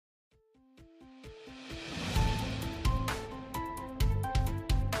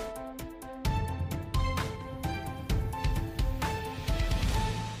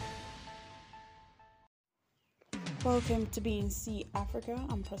Welcome to BNC Africa.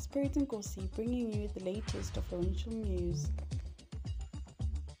 I'm Prosperity Nkosi, bringing you the latest of provincial news.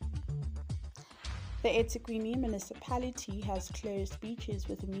 The eThekwini municipality has closed beaches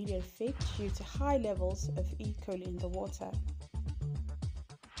with immediate effect due to high levels of E. coli in the water.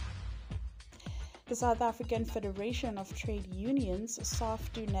 The South African Federation of Trade Unions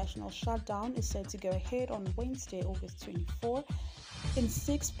SAFTU national shutdown is set to go ahead on Wednesday, August 24, in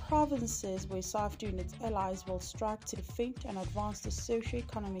 6 provinces where SAFTU and its allies will strike to defend and advance the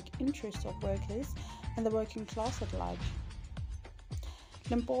socio-economic interests of workers and the working class at large.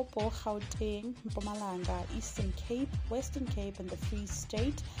 Limpopo, Gauteng, Mpumalanga, Eastern Cape, Western Cape and the Free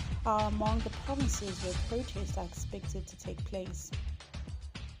State are among the provinces where protests are expected to take place.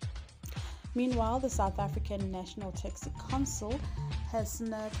 Meanwhile, the South African National Taxi Council has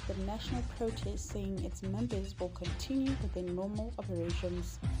snapped the national protest, saying its members will continue with their normal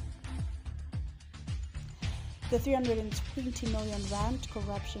operations. The 320 million rand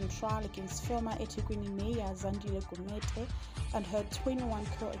corruption trial against former eThekwini Mayor Zandile Gumede and her 21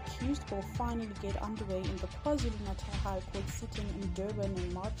 co-accused will finally get underway in the KwaZulu-Natal High Court sitting in Durban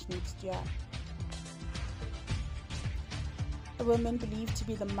in March next year. A woman believed to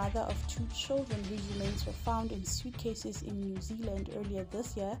be the mother of 2 children whose remains were found in suitcases in New Zealand earlier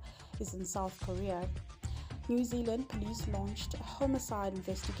this year is in South Korea. New Zealand police launched a homicide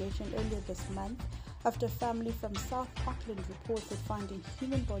investigation earlier this month after a family from South Auckland reported finding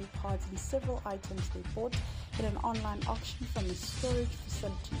human body parts in several items they bought in an online auction from a storage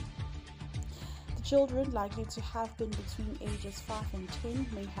facility. The children, likely to have been between ages 5 and 10,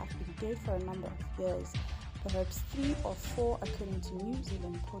 may have been dead for a number of years. Perhaps 3 or 4 according to New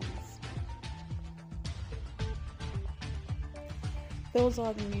Zealand police. Those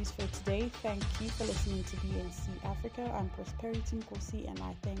are the news for today. Thank you for listening to BNC Africa. I'm Prosperity Nkosi and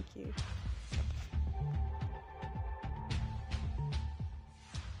I thank you.